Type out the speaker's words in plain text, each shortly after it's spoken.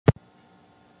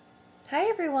Hi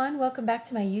everyone, welcome back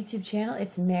to my YouTube channel.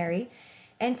 It's Mary,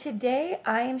 and today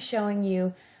I am showing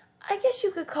you, I guess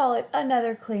you could call it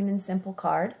another clean and simple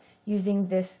card using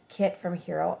this kit from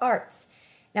Hero Arts.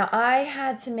 Now I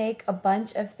had to make a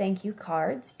bunch of thank you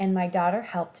cards and my daughter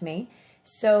helped me,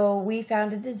 so we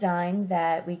found a design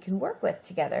that we can work with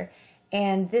together,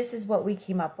 and this is what we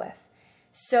came up with.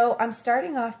 So I'm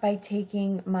starting off by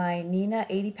taking my Neenah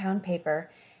 80-pound paper,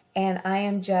 and I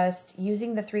am just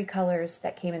using the 3 colors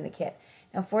that came in the kit.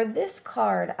 Now for this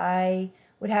card, I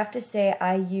would have to say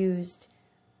I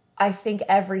think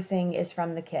everything is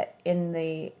from the kit in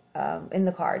the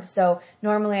card. So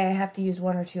normally I have to use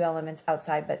 1 or 2 elements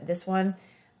outside, but this one,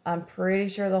 I'm pretty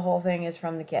sure the whole thing is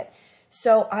from the kit.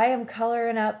 So I am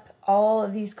coloring up all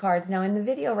of these cards. Now in the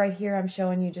video right here, I'm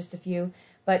showing you just a few,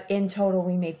 but in total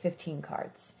we made 15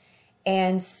 cards.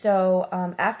 And so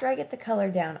after I get the color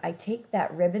down, I take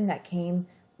that ribbon that came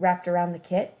wrapped around the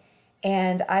kit,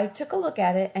 and I took a look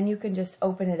at it, and you can just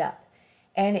open it up.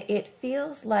 And it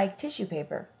feels like tissue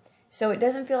paper. So it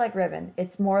doesn't feel like ribbon.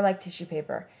 It's more like tissue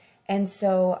paper. And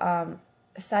so,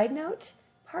 a side note,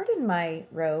 pardon my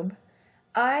robe,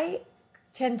 I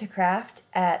tend to craft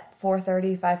at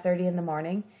 4:30, 5:30 in the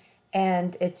morning,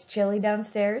 and it's chilly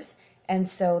downstairs, and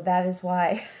so that is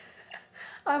why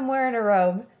I'm wearing a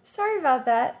robe. Sorry about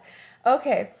that.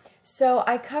 Okay, so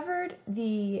I covered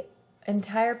the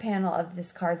entire panel of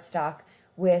this cardstock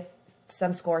with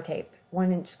some score tape,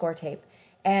 1-inch score tape,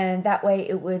 and that way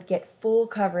it would get full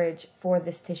coverage for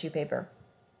this tissue paper.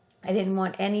 I didn't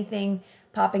want anything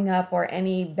popping up or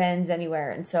any bends anywhere,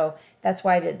 and so that's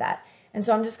why I did that. And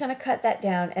so I'm just going to cut that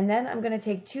down, and then I'm going to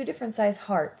take 2 different size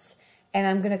hearts, and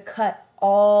I'm going to cut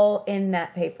all in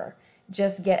that paper.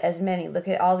 Just get as many. Look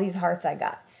at all these hearts I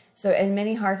got. So as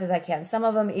many hearts as I can. Some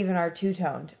of them even are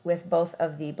two-toned with both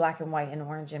of the black and white and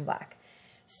orange and black.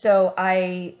 So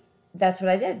that's what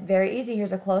I did. Very easy.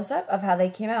 Here's a close-up of how they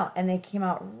came out. And they came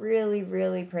out really,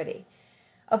 really pretty.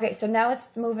 Okay, so now it's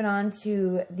moving on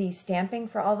to the stamping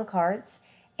for all the cards.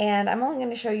 And I'm only going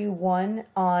to show you one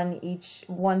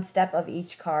step of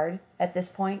each card at this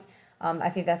point. I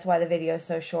think that's why the video is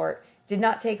so short. Did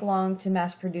not take long to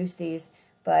mass produce these,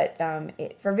 but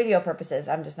for video purposes,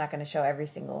 I'm just not going to show every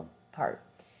single part.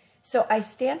 So I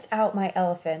stamped out my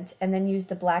elephant and then used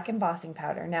the black embossing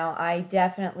powder. Now I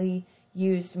definitely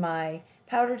used my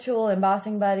powder tool,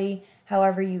 embossing buddy,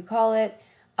 however you call it,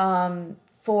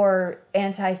 for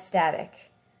anti-static,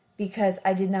 because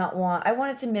I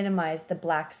wanted to minimize the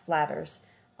black splatters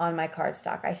on my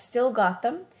cardstock. I still got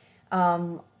them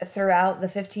throughout the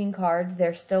 15 cards.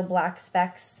 There's still black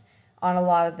specks on a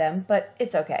lot of them, but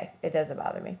it's okay. It doesn't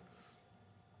bother me.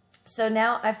 So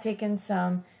now I've taken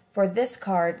some, for this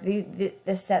card,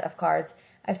 this set of cards,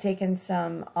 I've taken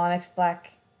some Onyx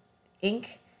black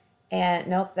ink, and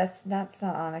nope, that's not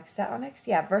Onyx. Is that Onyx?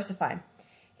 Yeah, VersaFine.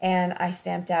 And I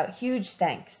stamped out huge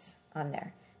thanks on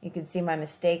there. You can see my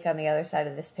mistake on the other side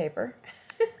of this paper.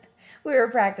 We were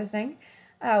practicing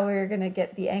how we were going to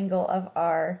get the angle of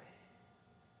our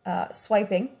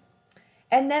swiping.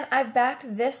 And then I've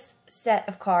backed this set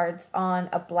of cards on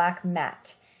a black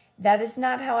mat. That is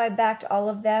not how I backed all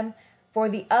of them. For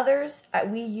the others,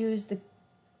 we used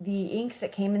the inks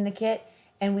that came in the kit,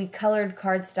 and we colored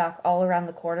cardstock all around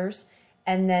the corners,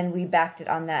 and then we backed it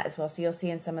on that as well, so you'll see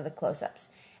in some of the close-ups.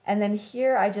 And then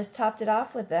here I just topped it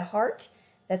off with the heart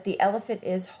that the elephant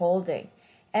is holding.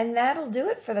 And that'll do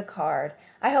it for the card.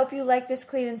 I hope you like this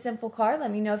clean and simple card.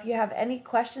 Let me know if you have any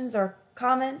questions or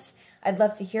comments. I'd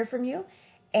love to hear from you.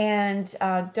 And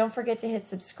don't forget to hit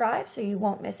subscribe so you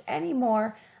won't miss any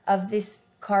more of this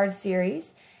card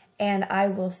series. And I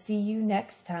will see you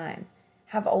next time.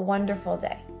 Have a wonderful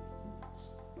day.